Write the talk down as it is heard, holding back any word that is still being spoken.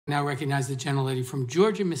Now recognize the gentlelady from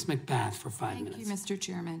Georgia, Ms. McBath, for 5 minutes. Thank you, Mr.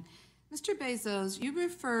 Chairman. Mr. Bezos, you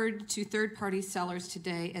referred to third-party sellers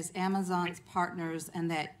today as Amazon's partners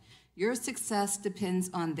and that your success depends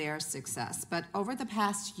on their success. But over the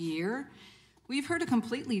past year, we've heard a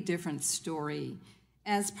completely different story.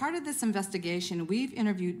 As part of this investigation, we've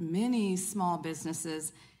interviewed many small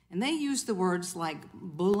businesses, and they use the words like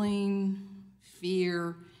bullying,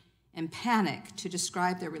 fear, and panic to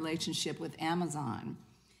describe their relationship with Amazon.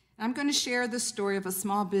 I'm going to share the story of a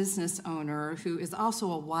small business owner who is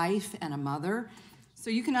also a wife and a mother,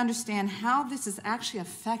 so you can understand how this is actually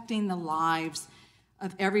affecting the lives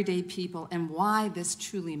of everyday people and why this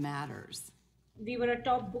truly matters. We were a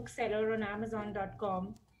top bookseller on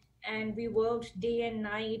Amazon.com, and we worked day and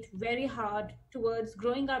night very hard towards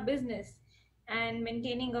growing our business and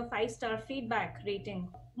maintaining a 5-star feedback rating.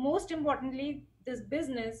 Most importantly, this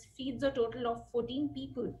business feeds a total of 14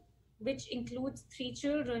 people, which includes 3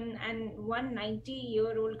 children and one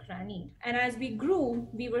 90-year-old granny. And as we grew,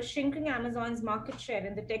 we were shrinking Amazon's market share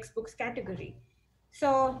in the textbooks category.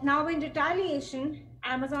 So now in retaliation,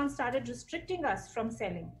 Amazon started restricting us from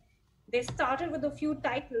selling. They started with a few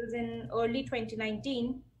titles in early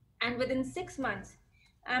 2019, and within 6 months,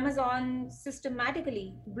 Amazon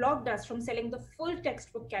systematically blocked us from selling the full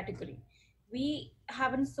textbook category. We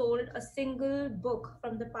haven't sold a single book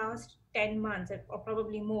from the past 10 months or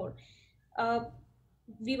probably more.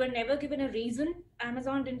 We were never given a reason.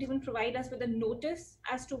 Amazon didn't even provide us with a notice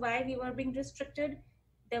as to why we were being restricted.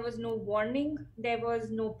 There was no warning. There was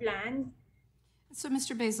no plan. So,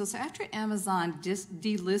 Mr. Bezos, after Amazon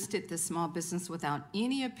delisted the small business without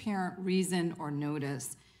any apparent reason or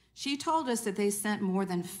notice, she told us that they sent more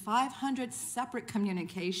than 500 separate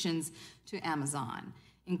communications to Amazon,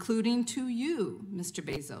 including to you, Mr.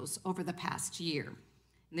 Bezos, over the past year.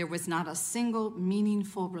 There was not a single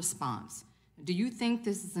meaningful response. Do you think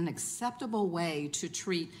this is an acceptable way to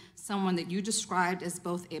treat someone that you described as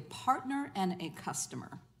both a partner and a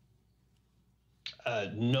customer?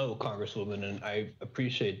 No, Congresswoman, and I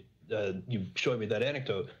appreciate you showing me that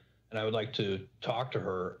anecdote, and I would like to talk to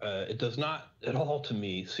her. It does not at all to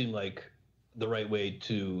me seem like the right way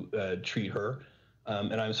to treat her.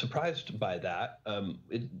 And I'm surprised by that. And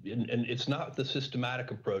it's not the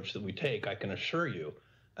systematic approach that we take, I can assure you.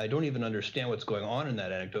 I don't even understand what's going on in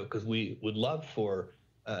that anecdote, because we would love for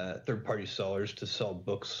third-party sellers to sell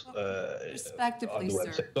books on the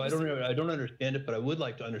website. Sir. So I don't understand it, but I would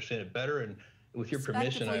like to understand it better. And with your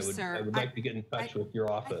permission, I would like to get in touch with your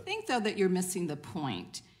office. I think, though, that you're missing the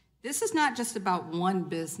point. This is not just about one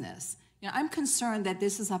business. You know, I'm concerned that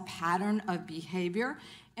this is a pattern of behavior,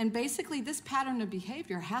 and basically this pattern of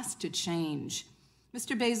behavior has to change.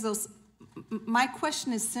 Mr. Bezos, my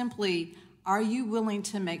question is simply, are you willing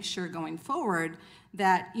to make sure going forward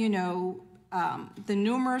that, you know, the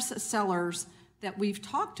numerous sellers that we've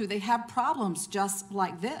talked to, they have problems just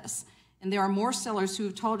like this? And there are more sellers who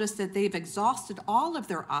have told us that they've exhausted all of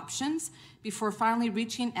their options before finally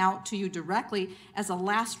reaching out to you directly as a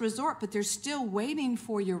last resort, but they're still waiting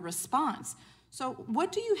for your response. So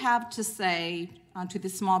what do you have to say to the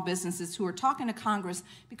small businesses who are talking to Congress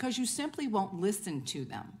because you simply won't listen to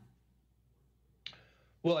them?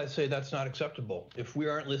 Well, I say that's not acceptable. If we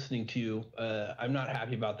aren't listening to you, I'm not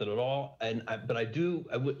happy about that at all. But I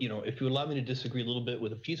would, you know, if you allow me to disagree a little bit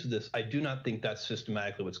with a piece of this, I do not think that's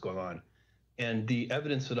systematically what's going on. And the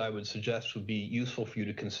evidence that I would suggest would be useful for you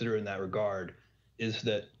to consider in that regard is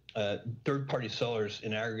that third-party sellers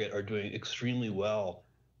in aggregate are doing extremely well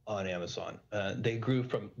on Amazon. They grew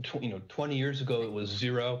from, 20 years ago it was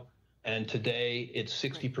 0. And today, it's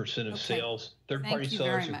 60% of sales. Third-party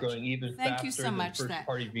sellers are growing even faster than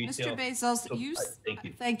first-party retail. Mr.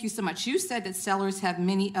 Bezos, thank you so much. You said that sellers have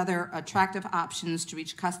many other attractive options to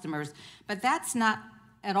reach customers, but that's not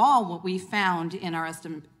at all what we found in our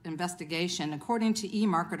investigation. According to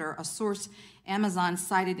eMarketer, a source Amazon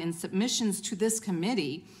cited in submissions to this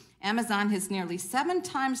committee, Amazon has nearly 7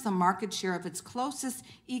 times the market share of its closest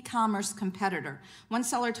e-commerce competitor. One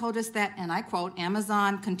seller told us that, and I quote,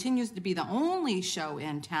 Amazon continues to be the only show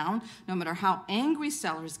in town. No matter how angry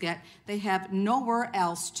sellers get, they have nowhere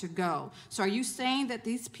else to go. So are you saying that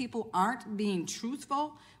these people aren't being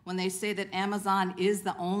truthful when they say that Amazon is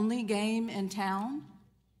the only game in town?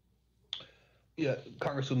 Yeah,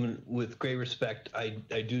 Congresswoman, with great respect,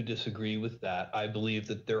 I do disagree with that. I believe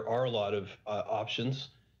that there are a lot of options.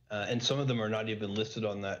 And some of them are not even listed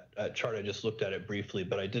on that chart. I just looked at it briefly,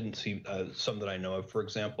 but I didn't see some that I know of, for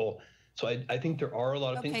example. So I think there are a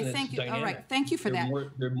lot of things. Okay, thank you. All right, thank you for that.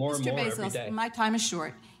 There are more and more every day. My time is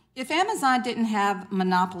short. If Amazon didn't have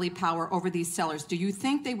monopoly power over these sellers, do you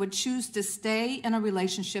think they would choose to stay in a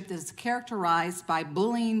relationship that is characterized by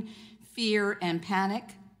bullying, fear, and panic?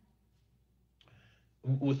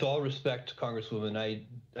 With all respect, Congresswoman,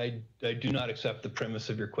 I do not accept the premise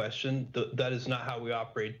of your question. That is not how we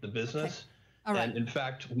operate the business. Okay. All right. And in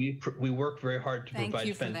fact, we work very hard to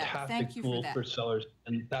provide fantastic tools for sellers,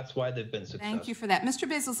 and that's why they've been successful. Thank you for that. Mr.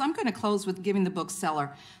 Bezos, I'm going to close with giving the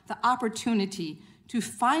bookseller the opportunity to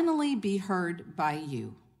finally be heard by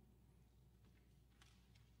you.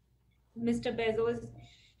 Mr. Bezos,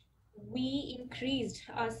 we increased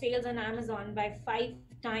our sales on Amazon by 5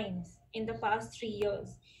 times in the past 3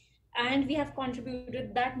 years. And we have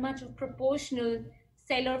contributed that much of proportional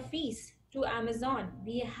seller fees to Amazon.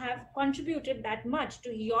 We have contributed that much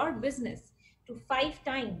to your business to 5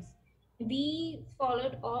 times. We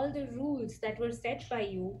followed all the rules that were set by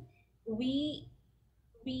you. We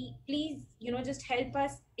please, just help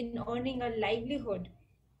us in earning a livelihood.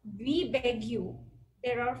 We beg you.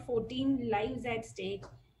 There are 14 lives at stake.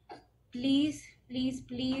 Please, please,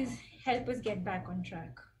 please help us get back on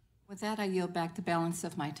track. With that, I yield back the balance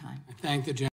of my time. I thank the